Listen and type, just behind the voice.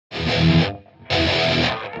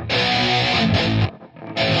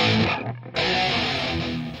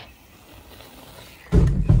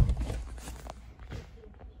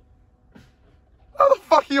How the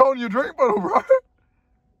fuck you holding your drink bottle, bro?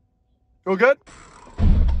 You all good?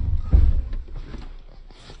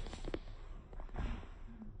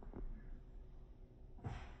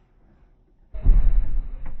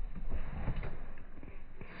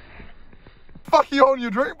 Fuck you holding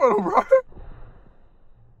your drink bottle, bro?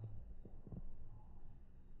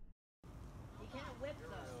 You can't whip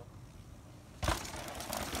though.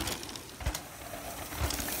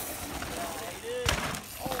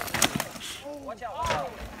 Watch out, watch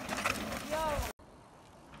out.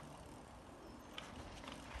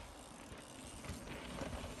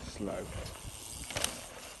 Slow.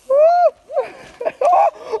 Oh!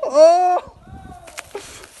 Oh.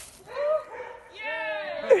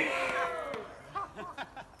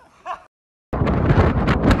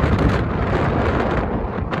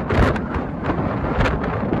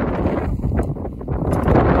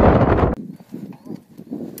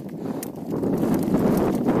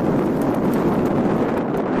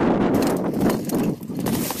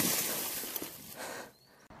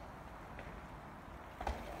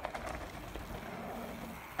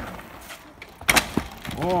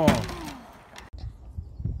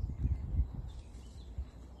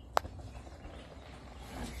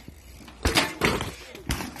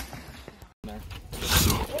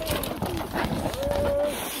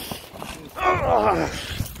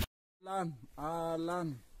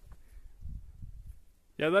 Alan.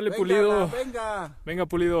 Ya dale, Pulido. Venga. Venga,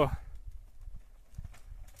 Pulido.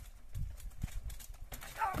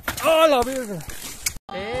 ¡Oh, la verga!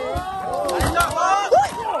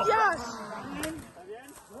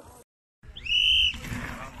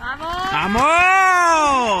 ¡Vamos!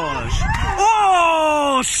 ¡Vamos!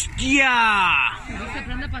 ¡Hostia! Se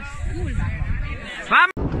prende para full.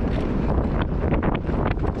 ¡Vamos!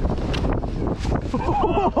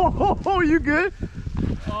 Oh, you good?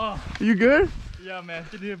 Oh, You good? yeah, man.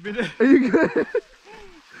 Can you admit it? Are you good?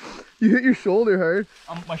 You hit your shoulder hard.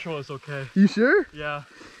 My shoulder's okay. You sure? Yeah.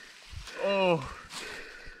 Oh.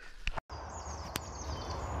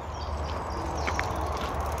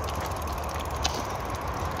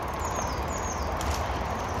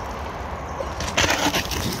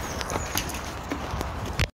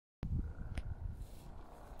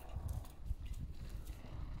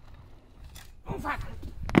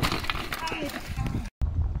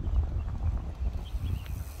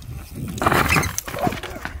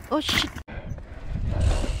 Oh shit.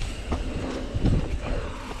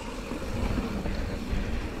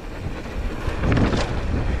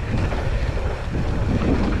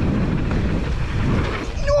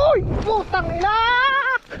 Uy! Putang ina!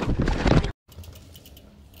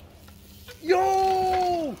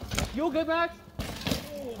 Yo! You good, Max?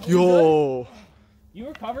 Yo!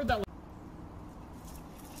 You recovered that?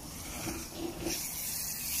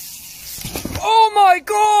 Oh my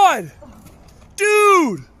god!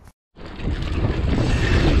 Dude!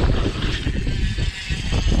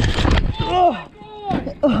 Oh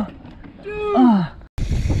my god! Dude!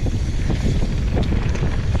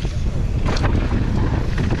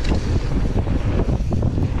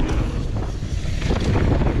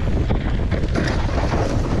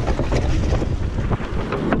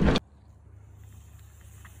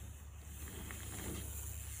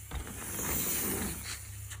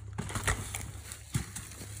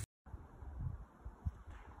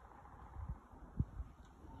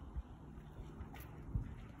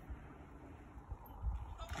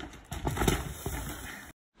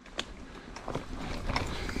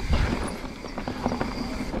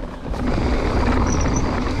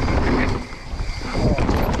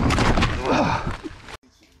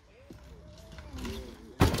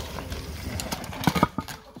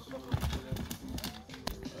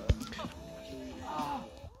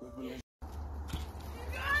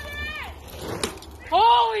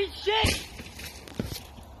 Holy shit!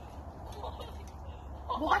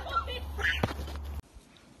 What?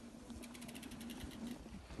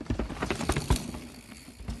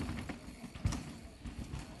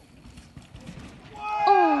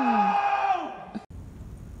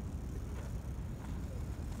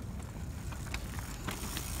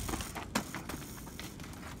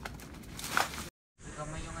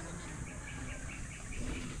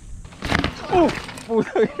 Oh!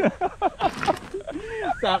 Puta.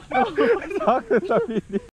 Sakto. Sakto sa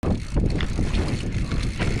finish.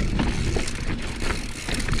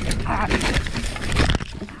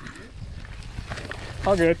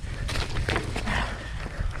 All good.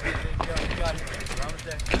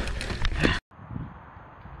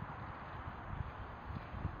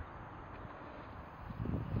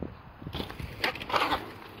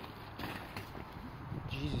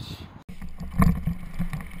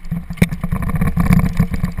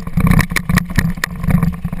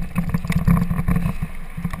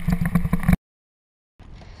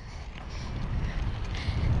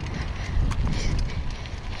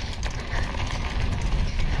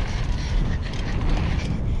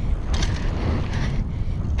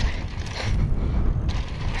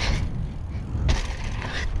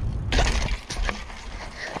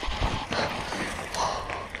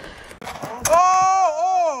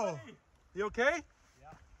 okay?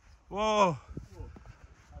 Yeah. Whoa.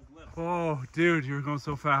 Oh, dude, you were going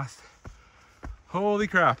so fast. Holy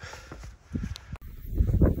crap.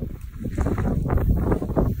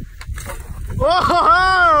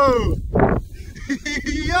 Whoa!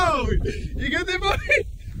 Yo! You good there, buddy?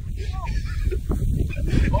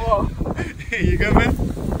 Oh. You good, man?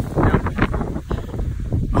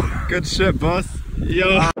 Yeah. Good shit, boss.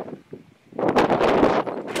 Yo.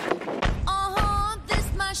 This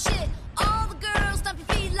my shit. All the girls stomp your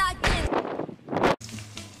feet like this.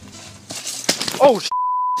 Oh,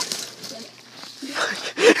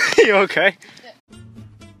 you okay?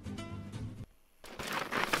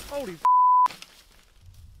 Holy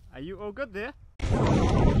Are you all good there?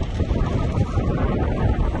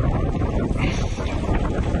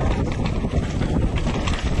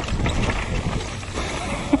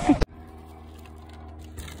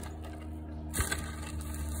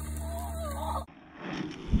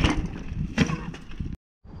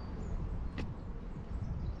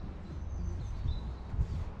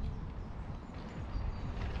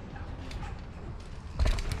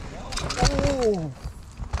 Oh,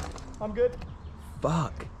 I'm good.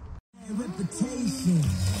 Fuck.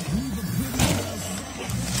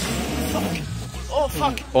 Oh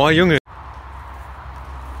fuck. Oh Junge.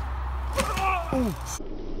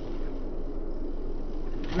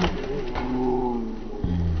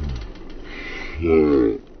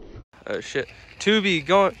 Oh shit. Tubi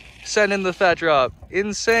going, sending the fat drop.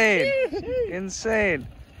 Insane. Insane.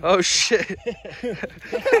 Oh shit.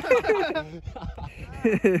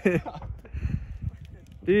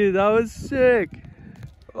 Dude, that was sick.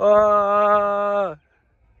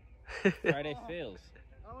 Friday fails.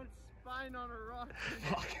 I went spine on a rock.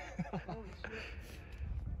 Fuck. Holy shit.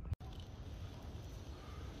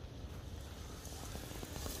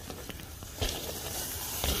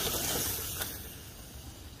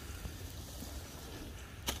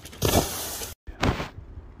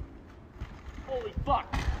 Holy fuck.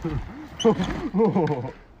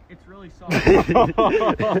 It's really soft.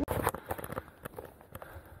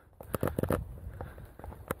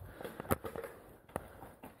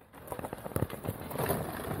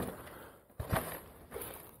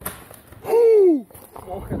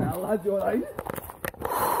 Fucking hell, lads, you alright?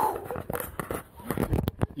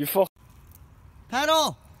 You fuck.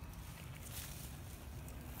 Pedal!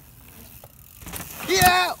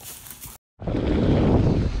 Yeah!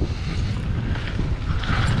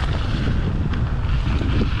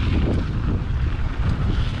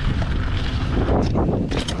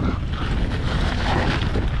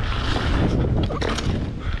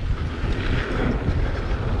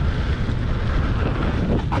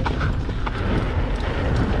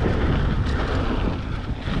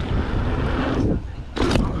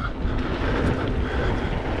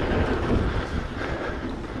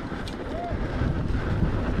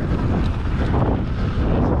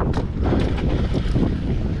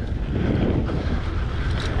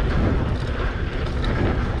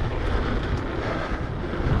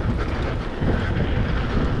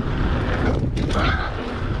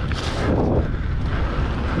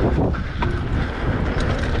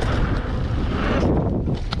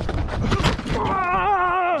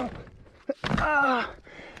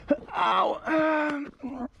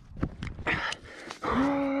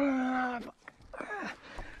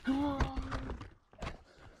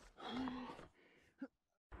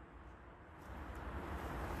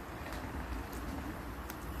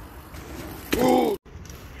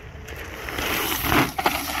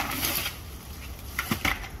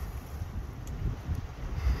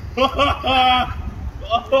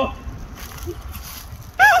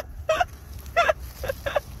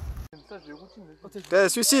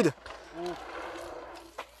 Suicide.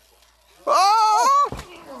 Oh,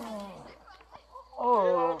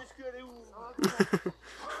 Oh!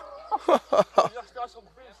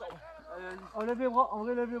 Enlève les bras, en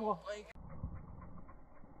vrai, lève les bras.